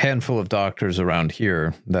a handful of doctors around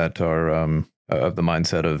here that are of the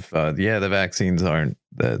mindset of, the vaccines aren't,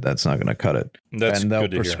 that's not going to cut it. And they'll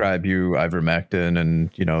prescribe you ivermectin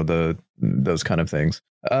and, those kind of things.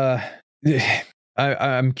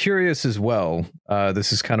 I'm curious as well.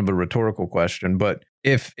 This is kind of a rhetorical question, but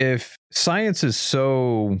if science is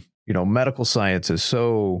so, medical science is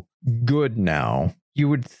so good now, you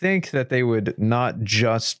would think that they would not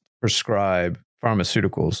just prescribe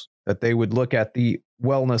pharmaceuticals, that they would look at the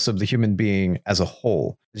wellness of the human being as a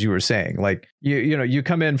whole, as you were saying. Like, you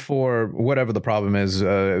come in for whatever the problem is,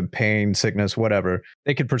 pain, sickness, whatever.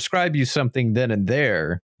 They could prescribe you something then and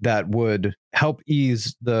there that would help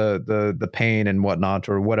ease the pain and whatnot,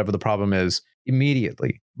 or whatever the problem is,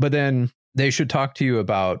 immediately. But then they should talk to you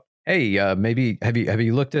about, hey, maybe have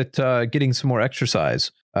you looked at getting some more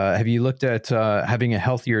exercise? Have you looked at having a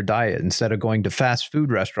healthier diet instead of going to fast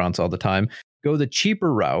food restaurants all the time? Go the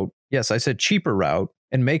cheaper route. Yes, I said cheaper route,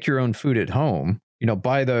 and make your own food at home.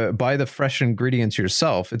 Buy the fresh ingredients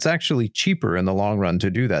yourself. It's actually cheaper in the long run to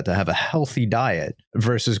do that, to have a healthy diet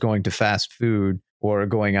versus going to fast food or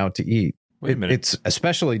going out to eat. Wait a minute. It's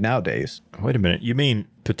especially nowadays. Wait a minute. You mean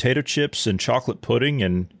potato chips and chocolate pudding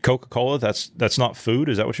and Coca-Cola? That's not food?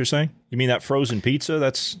 Is that what you're saying? You mean that frozen pizza?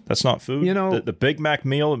 That's not food? The Big Mac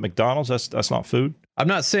meal at McDonald's, that's not food? I'm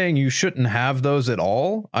not saying you shouldn't have those at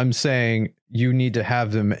all. I'm saying you need to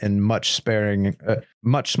have them in much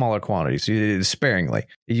smaller quantities, sparingly.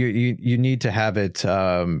 You need to have it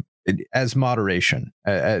as moderation,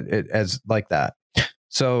 as like that.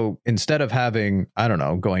 So instead of having, I don't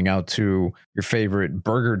know, going out to your favorite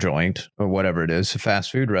burger joint or whatever it is, a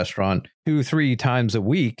fast food restaurant 2-3 times a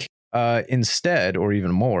week, instead, or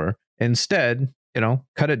even more,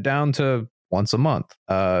 cut it down to once a month,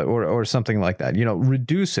 or something like that.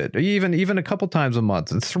 Reduce it, even a couple times a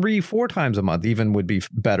month, 3-4 times a month, even would be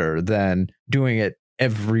better than doing it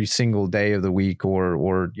every single day of the week,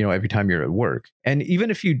 or every time you're at work. And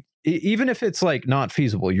even if it's like not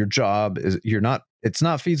feasible, your job is, it's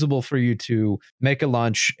not feasible for you to make a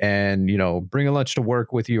lunch and, bring a lunch to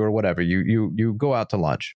work with you or whatever. You go out to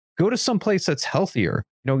lunch, go to some place that's healthier.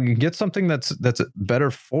 You can get something that's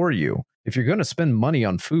better for you. If you're going to spend money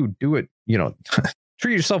on food, do it,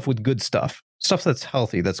 treat yourself with good stuff that's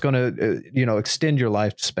healthy, that's going to, extend your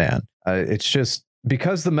lifespan. It's just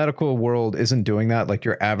because the medical world isn't doing that. Like,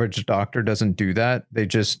 your average doctor doesn't do that. They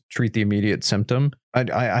just treat the immediate symptom.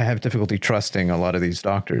 I have difficulty trusting a lot of these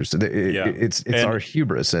doctors. It's our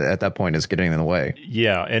hubris at that point is getting in the way.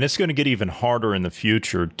 Yeah, and it's going to get even harder in the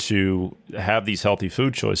future to have these healthy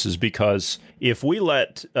food choices, because if we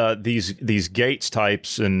let these Gates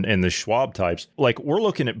types and the Schwab types, like, we're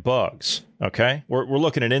looking at bugs, okay? We're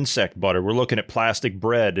looking at insect butter. We're looking at plastic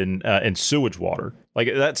bread and sewage water. Like,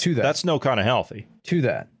 that's no kind of healthy. To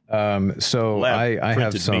that. So I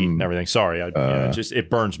have some meat and everything. Sorry, it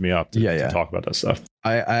burns me up to talk about that stuff.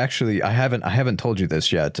 I haven't told you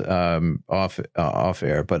this yet off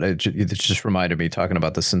air, but it just reminded me, talking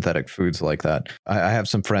about the synthetic foods like that. I have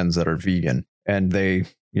some friends that are vegan, and they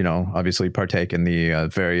obviously partake in the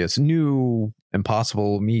various new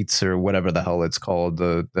Impossible meats or whatever the hell it's called,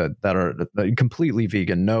 that are completely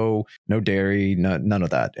vegan, no dairy, none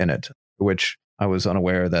of that in it, which I was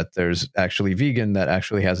unaware that there's actually vegan that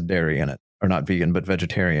actually has dairy in it, or not vegan, but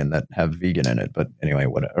vegetarian that have vegan in it. But anyway,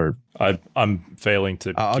 whatever. I'm failing to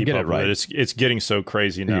keep get up it right. With it. It's getting so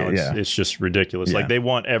crazy now. It's just ridiculous. Yeah. Like, they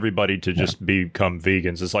want everybody to just become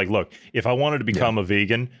vegans. It's like, look, if I wanted to become a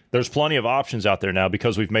vegan, there's plenty of options out there now,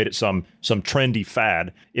 because we've made it some trendy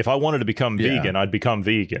fad. If I wanted to become vegan, I'd become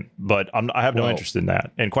vegan, but I have no interest in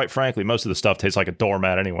that. And quite frankly, most of the stuff tastes like a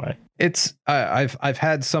doormat anyway. It's I've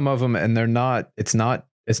had some of them, and it's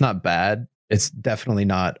not bad. It's definitely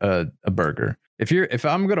not a burger. If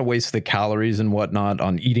I'm going to waste the calories and whatnot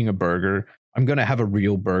on eating a burger, I'm going to have a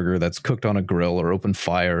real burger that's cooked on a grill or open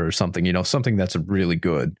fire or something, something that's really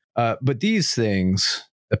good. But these things,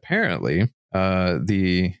 apparently,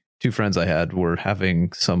 the two friends I had were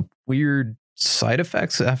having some weird side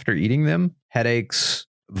effects after eating them: headaches,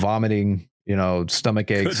 vomiting,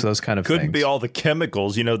 stomach aches, those kind of things. Couldn't be all the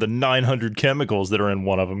chemicals, the 900 chemicals that are in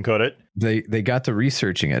one of them, could it? They got to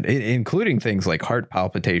researching it, including things like heart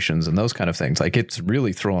palpitations and those kind of things. Like, it's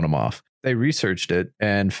really throwing them off. They researched it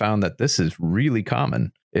and found that this is really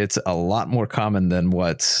common. It's a lot more common than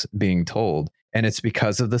what's being told. And it's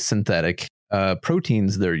because of the synthetic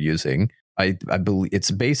proteins they're using. I believe it's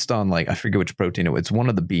based on, like, I forget which protein it's one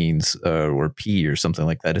of the beans or pea or something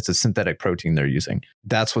like that. It's a synthetic protein they're using.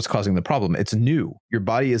 That's what's causing the problem. It's new. Your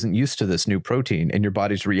body isn't used to this new protein, and your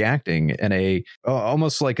body's reacting in a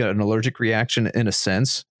almost like an allergic reaction in a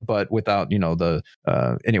sense, but without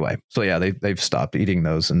anyway. So yeah, they've stopped eating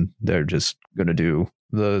those, and they're just going to do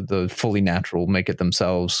the fully natural, make it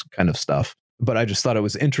themselves kind of stuff. But I just thought it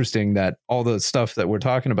was interesting that all the stuff that we're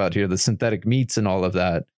talking about here, the synthetic meats and all of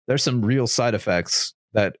that, there's some real side effects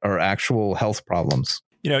that are actual health problems.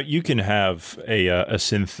 You can have a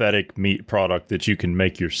synthetic meat product that you can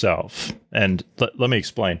make yourself. And let me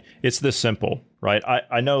explain. It's this simple, right?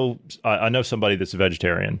 I know somebody that's a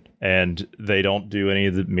vegetarian and they don't do any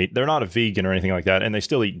of the meat. They're not a vegan or anything like that, and they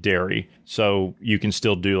still eat dairy. So you can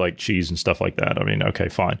still do like cheese and stuff like that. I mean, okay,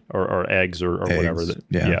 fine. Or eggs or whatever.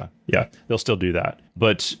 Yeah. They'll still do that.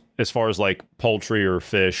 But as far as like poultry or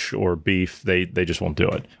fish or beef, they just won't do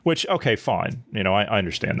it. Which, okay, fine. I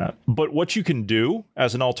understand that. But what you can do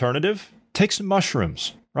as an alternative, take some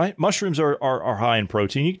mushrooms, right? Mushrooms are high in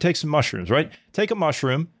protein. You can take some mushrooms, right? Take a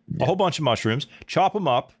mushroom, a whole bunch of mushrooms, chop them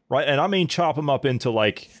up, right? And I mean chop them up into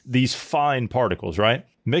like these fine particles, right?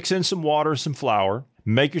 Mix in some water, some flour,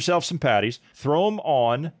 make yourself some patties, throw them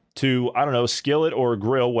on to, I don't know, a skillet or a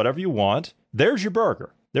grill, whatever you want. There's your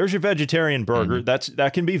burger. There's your vegetarian burger.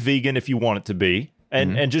 That can be vegan if you want it to be,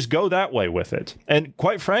 and just go that way with it. And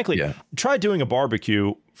quite frankly, try doing a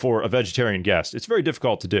barbecue for a vegetarian guest. It's very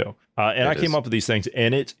difficult to do. And I came up with these things,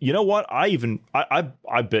 and it's, you know what? I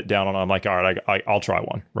bit down on it. I'm like, all right, I'll try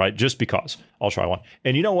one, right? Just because I'll try one.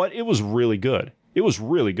 And you know what? It was really good. It was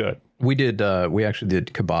really good. We actually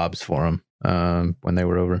did kebabs for them when they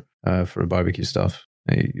were over for barbecue stuff.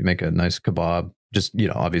 You make a nice kebab. Just,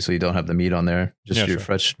 obviously you don't have the meat on there, just your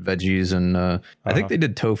fresh veggies. And I think they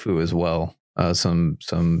did tofu as well, some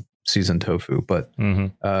seasoned tofu, but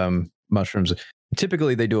mushrooms.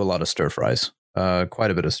 Typically they do a lot of stir fries,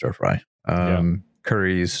 quite a bit of stir fry,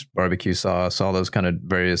 curries, barbecue sauce, all those kind of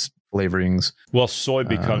various flavorings. Well, soy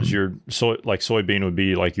becomes soybean would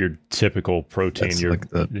be like your typical protein. That's like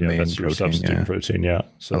the main that's your protein, substitute protein. Yeah.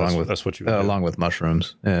 So that's what you would do. Along with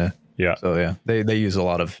mushrooms. Yeah. Yeah. So they use a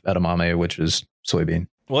lot of edamame, which is soybean.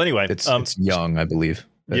 Well, anyway, it's young, I believe.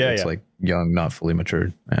 It's like young, not fully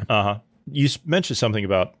matured. Yeah. You mentioned something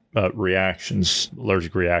about reactions,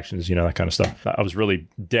 allergic reactions, that kind of stuff. I was really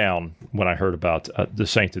down when I heard about the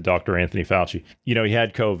sainted Dr. Anthony Fauci. He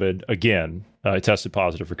had COVID again. He tested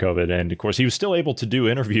positive for COVID. And of course, he was still able to do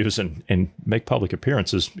interviews and make public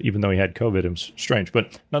appearances, even though he had COVID. It was strange.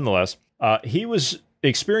 But nonetheless, he was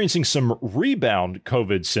experiencing some rebound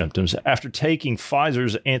COVID symptoms after taking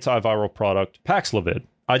Pfizer's antiviral product, Paxlovid.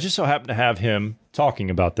 I just so happen to have him talking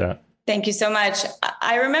about that. Thank you so much.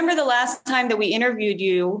 I remember the last time that we interviewed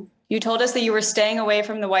you, you told us that you were staying away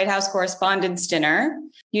from the White House Correspondents' Dinner.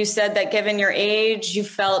 You said that given your age, you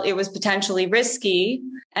felt it was potentially risky.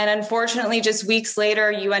 And unfortunately, just weeks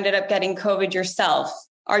later, you ended up getting COVID yourself.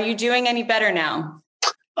 Are you doing any better now?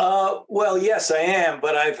 Well, yes, I am,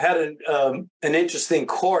 but I've had an interesting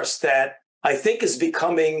course that I think is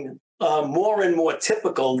becoming more and more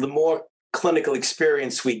typical the more clinical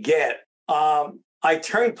experience we get. I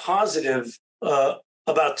turned positive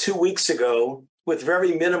about 2 weeks ago with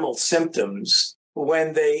very minimal symptoms.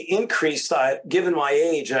 When they increased, given my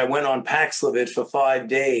age, I went on Paxlovid for 5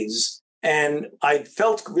 days, and I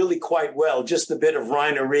felt really quite well, just a bit of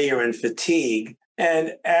rhinorrhea and fatigue.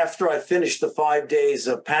 And after I finished the 5 days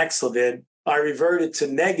of Paxlovid, I reverted to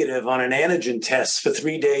negative on an antigen test for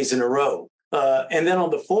 3 days in a row. And then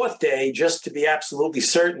on the fourth day, just to be absolutely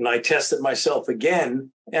certain, I tested myself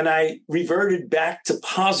again, and I reverted back to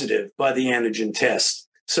positive by the antigen test.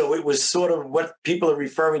 So it was sort of what people are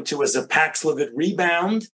referring to as a Paxlovid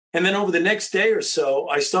rebound. And then over the next day or so,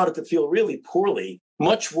 I started to feel really poorly,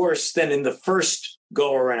 much worse than in the first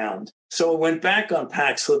go around. So I went back on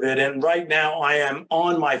Paxlovid, and right now I am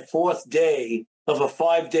on my fourth day of a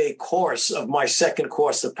 5-day course of my second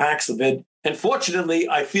course of Paxlovid. And fortunately,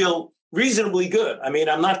 I feel reasonably good. I mean,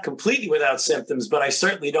 I'm not completely without symptoms, but I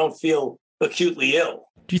certainly don't feel acutely ill.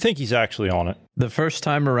 Do you think he's actually on it? The first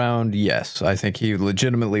time around, yes. I think he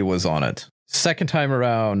legitimately was on it. Second time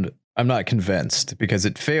around, I'm not convinced because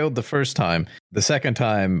it failed the first time. The second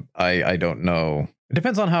time, I don't know. It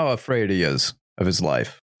depends on how afraid he is of his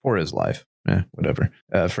life, or his life, whatever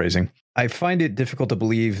phrasing. I find it difficult to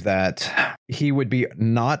believe that he would be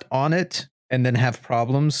not on it and then have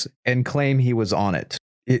problems and claim he was on it.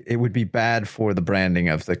 It would be bad for the branding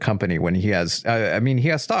of the company when he has, he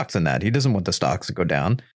has stocks in that. He doesn't want the stocks to go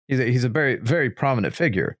down. He's a very, very prominent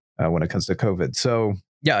figure when it comes to COVID. So,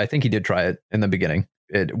 yeah, I think he did try it in the beginning.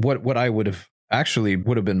 What I would have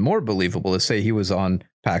been more believable is say he was on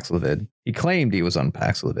Paxlovid. He claimed he was on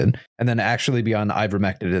Paxlovid and then actually be on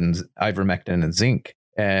ivermectin and zinc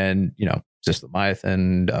and,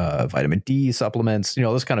 Zithromycin, vitamin D supplements,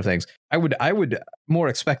 those kind of things. I would more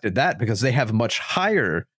expected that because they have much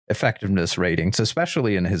higher effectiveness ratings,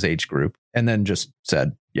 especially in his age group, and then just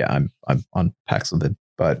said, yeah, I'm on Paxlovid.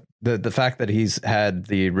 But the fact that he's had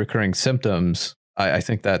the recurring symptoms, I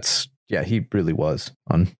think that's, yeah, he really was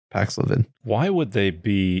on Paxlovid. Why would they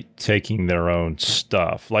be taking their own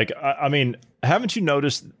stuff? Like, I mean, haven't you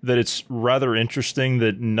noticed that it's rather interesting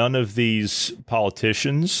that none of these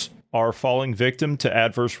politicians are falling victim to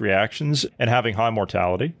adverse reactions and having high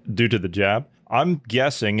mortality due to the jab? I'm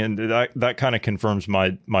guessing, and that kind of confirms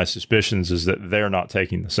my suspicions, is that they're not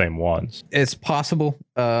taking the same ones. It's possible.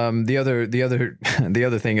 The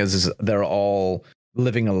other thing is they're all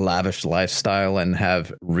living a lavish lifestyle and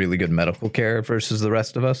have really good medical care versus the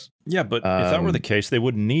rest of us. Yeah, but if that were the case, they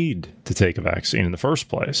wouldn't need to take a vaccine in the first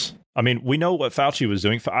place. I mean, we know what Fauci was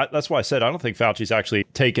doing. That's why I said I don't think Fauci's actually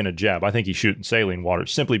taken a jab. I think he's shooting saline water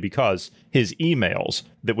simply because his emails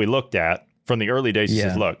that we looked at from the early days, he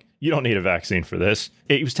says, look, you don't need a vaccine for this.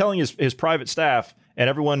 He was telling his private staff and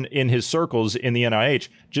everyone in his circles in the NIH,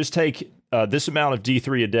 just take this amount of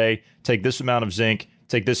D3 a day, take this amount of zinc,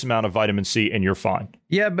 take this amount of vitamin C, and you're fine.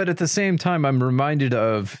 Yeah, but at the same time, I'm reminded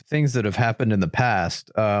of things that have happened in the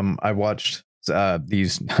past. I watched the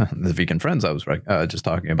vegan friends I was just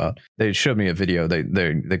talking about. They showed me a video.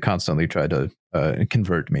 They constantly try to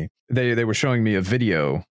convert me. They were showing me a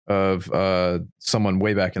video of someone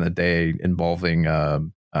way back in the day involving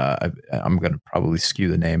I'm going to probably skew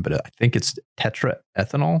the name, but I think it's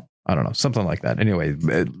tetraethanol. I don't know, something like that. Anyway,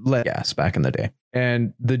 lead gas back in the day.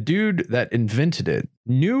 And the dude that invented it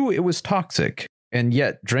knew it was toxic and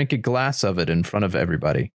yet drank a glass of it in front of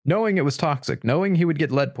everybody, knowing it was toxic, knowing he would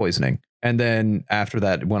get lead poisoning. And then after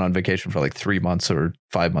that, went on vacation for like 3 months or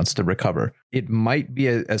 5 months to recover. It might be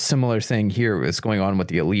a similar thing here that's going on with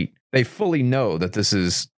the elite. They fully know that this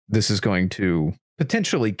is going to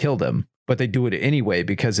potentially kill them, but they do it anyway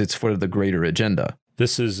because it's for the greater agenda.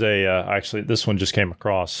 This is actually, this one just came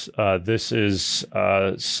across. This is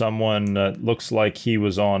someone looks like he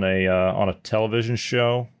was on a television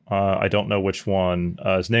show. I don't know which one.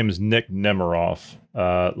 His name is Nick Nemiroff.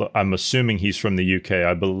 I'm assuming he's from the UK.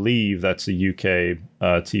 I believe that's a UK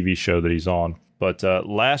TV show that he's on. But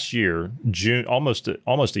last year, June, almost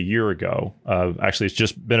a year ago, actually, it's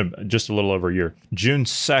just been just a little over a year, June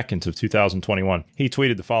 2nd of 2021, he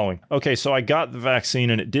tweeted the following. Okay, so I got the vaccine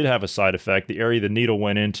and it did have a side effect. The area the needle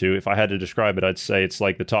went into, if I had to describe it, I'd say it's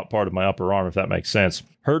like the top part of my upper arm, if that makes sense.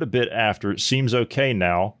 Hurt a bit after. It seems okay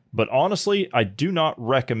now. But honestly, I do not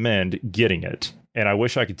recommend getting it. And I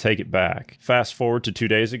wish I could take it back. Fast forward to 2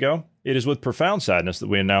 days ago. It is with profound sadness that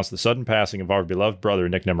we announce the sudden passing of our beloved brother,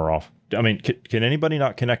 Nick Nemiroff. I mean, can anybody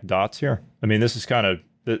not connect dots here? I mean, this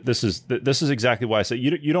is exactly why I say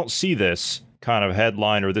you don't see this kind of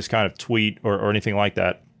headline or this kind of tweet or anything like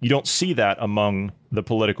that. You don't see that among the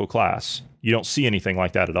political class. You don't see anything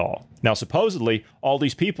like that at all. Now, supposedly, all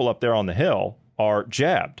these people up there on the Hill are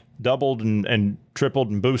jabbed, doubled and tripled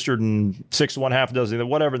and boosted and 6 to 1/2 dozen,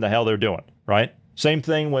 whatever the hell they're doing, right? Same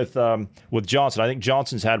thing with Johnson. I think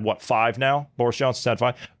Johnson's had, 5 now? Boris Johnson's had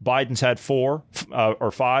 5. Biden's had 4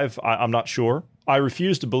 or 5. I'm not sure. I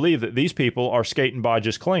refuse to believe that these people are skating by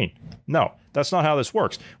just clean. No, that's not how this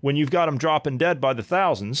works. When you've got them dropping dead by the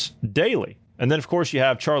thousands daily. And then, of course, you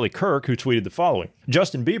have Charlie Kirk, who tweeted the following.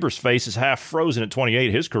 Justin Bieber's face is half frozen at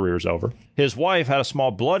 28. His career's over. His wife had a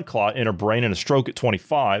small blood clot in her brain and a stroke at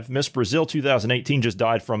 25. Miss Brazil 2018 just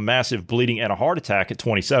died from massive bleeding and a heart attack at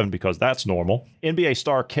 27 because that's normal. NBA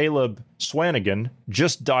star Caleb Swanigan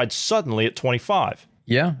just died suddenly at 25.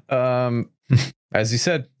 Yeah. As you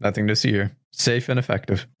said, nothing to see here. Safe and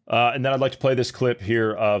effective. And then I'd like to play this clip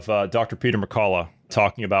here of Dr. Peter McCullough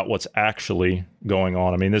talking about what's actually going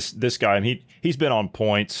on. I mean, this guy, and he's been on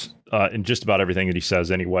points in just about everything that he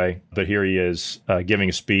says anyway. But here he is giving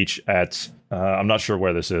a speech at, I'm not sure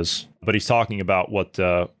where this is, but he's talking about what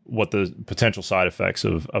the potential side effects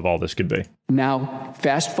of all this could be. Now,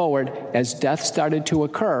 fast forward, as death started to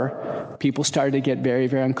occur, people started to get very,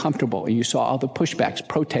 very uncomfortable. And you saw all the pushbacks,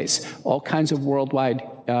 protests, all kinds of worldwide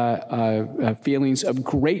feelings of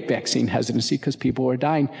great vaccine hesitancy because people were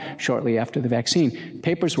dying shortly after the vaccine.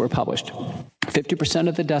 Papers were published. 50%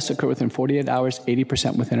 of the deaths occur within 48 hours,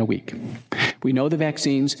 80% within a week. We know the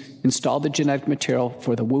vaccines installed the genetic material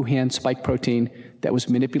for the Wuhan spike protein that was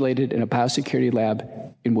manipulated in a biosecurity lab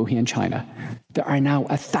in Wuhan, China. There are now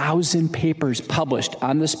 1,000 papers published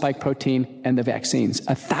on the spike protein and the vaccines,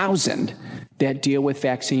 1,000 that deal with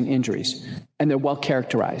vaccine injuries. And they're well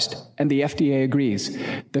characterized. And the FDA agrees.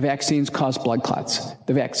 The vaccines cause blood clots.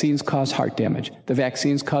 The vaccines cause heart damage. The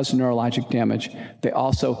vaccines cause neurologic damage. They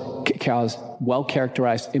also cause well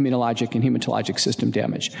characterized immunologic and hematologic system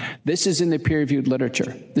damage. This is in the peer-reviewed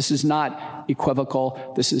literature. This is not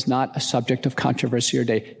equivocal. This is not a subject of controversy or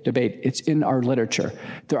debate. It's in our literature.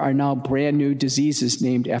 There are now brand new diseases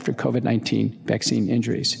named after COVID-19 vaccine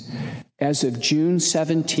injuries. As of June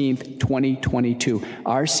 17th, 2022,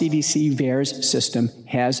 our CDC VAERS system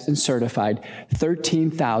has and certified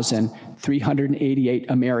 13,388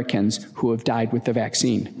 Americans who have died with the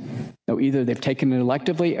vaccine. Now, either they've taken it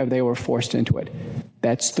electively or they were forced into it.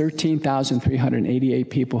 That's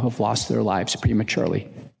 13,388 people who have lost their lives prematurely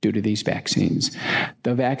due to these vaccines.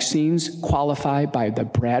 The vaccines qualify by the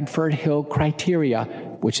Bradford Hill criteria,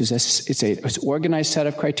 which is it's an organized set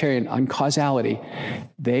of criteria on causality.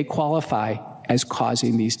 They qualify as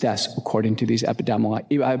causing these deaths according to these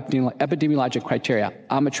epidemiologic criteria.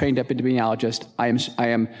 I'm a trained epidemiologist. I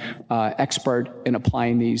am expert in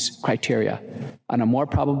applying these criteria on a more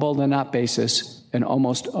probable than not basis, and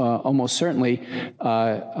almost certainly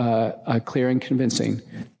clear and convincing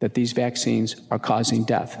that these vaccines are causing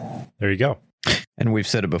death. There you go. And we've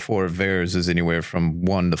said it before, VAERS is anywhere from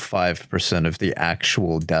 1% to 5% of the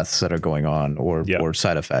actual deaths that are going on or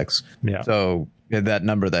side effects. Yeah. So that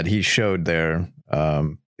number that he showed there,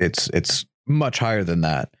 it's much higher than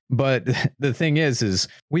that. But the thing is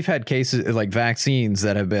we've had cases like vaccines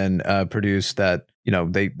that have been produced that,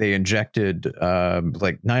 they injected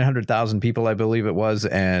like 900,000 people, I believe it was,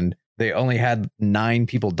 and they only had 9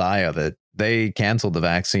 people die of it. They canceled the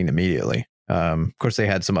vaccine immediately. Of course, they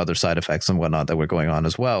had some other side effects and whatnot that were going on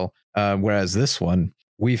as well. Whereas this one,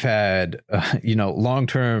 we've had,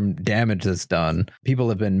 long-term damage that's done. People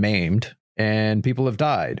have been maimed and people have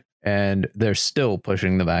died, and they're still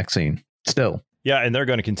pushing the vaccine. Still. Yeah, and they're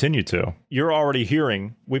going to continue to. You're already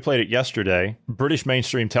hearing, we played it yesterday, British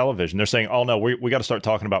mainstream television. They're saying, oh, no, we got to start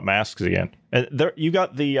talking about masks again. And there, you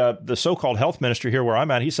got the so-called health minister here where I'm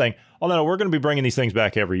at. He's saying, oh, no, we're going to be bringing these things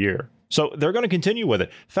back every year. So they're going to continue with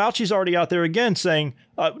it. Fauci's already out there again saying,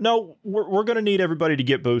 no, we're going to need everybody to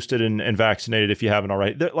get boosted and vaccinated if you haven't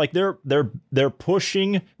already. They're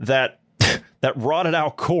pushing that that rotted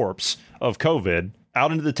out corpse of COVID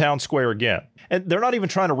out into the town square again. And they're not even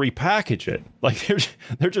trying to repackage it. Like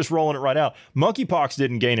they're just rolling it right out. Monkeypox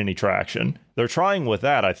didn't gain any traction. They're trying with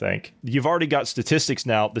that, I think. You've already got statistics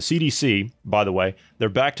now. The CDC, by the way, they're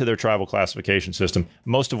back to their travel classification system.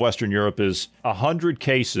 Most of Western Europe is 100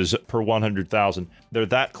 cases per 100,000. They're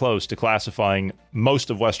that close to classifying most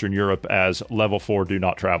of Western Europe as level 4 do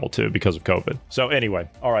not travel to because of COVID. So anyway,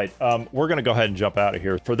 all right, we're going to go ahead and jump out of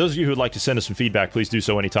here. For those of you who'd like to send us some feedback, please do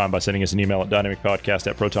so anytime by sending us an email at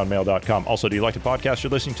dynamicpodcast@protonmail.com. Also, do you like the podcast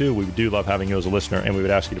you're listening to? We do love having you as a listener, and we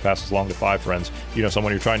would ask you to pass us along to 5 friends. You know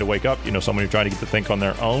someone you're trying to wake up, someone you're trying to get to think on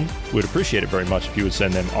their own. We would appreciate it very much if you would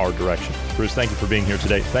send them our direction. Bruce, thank you for being here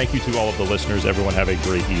today. Thank you to all of the listeners. Everyone have a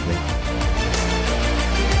great evening.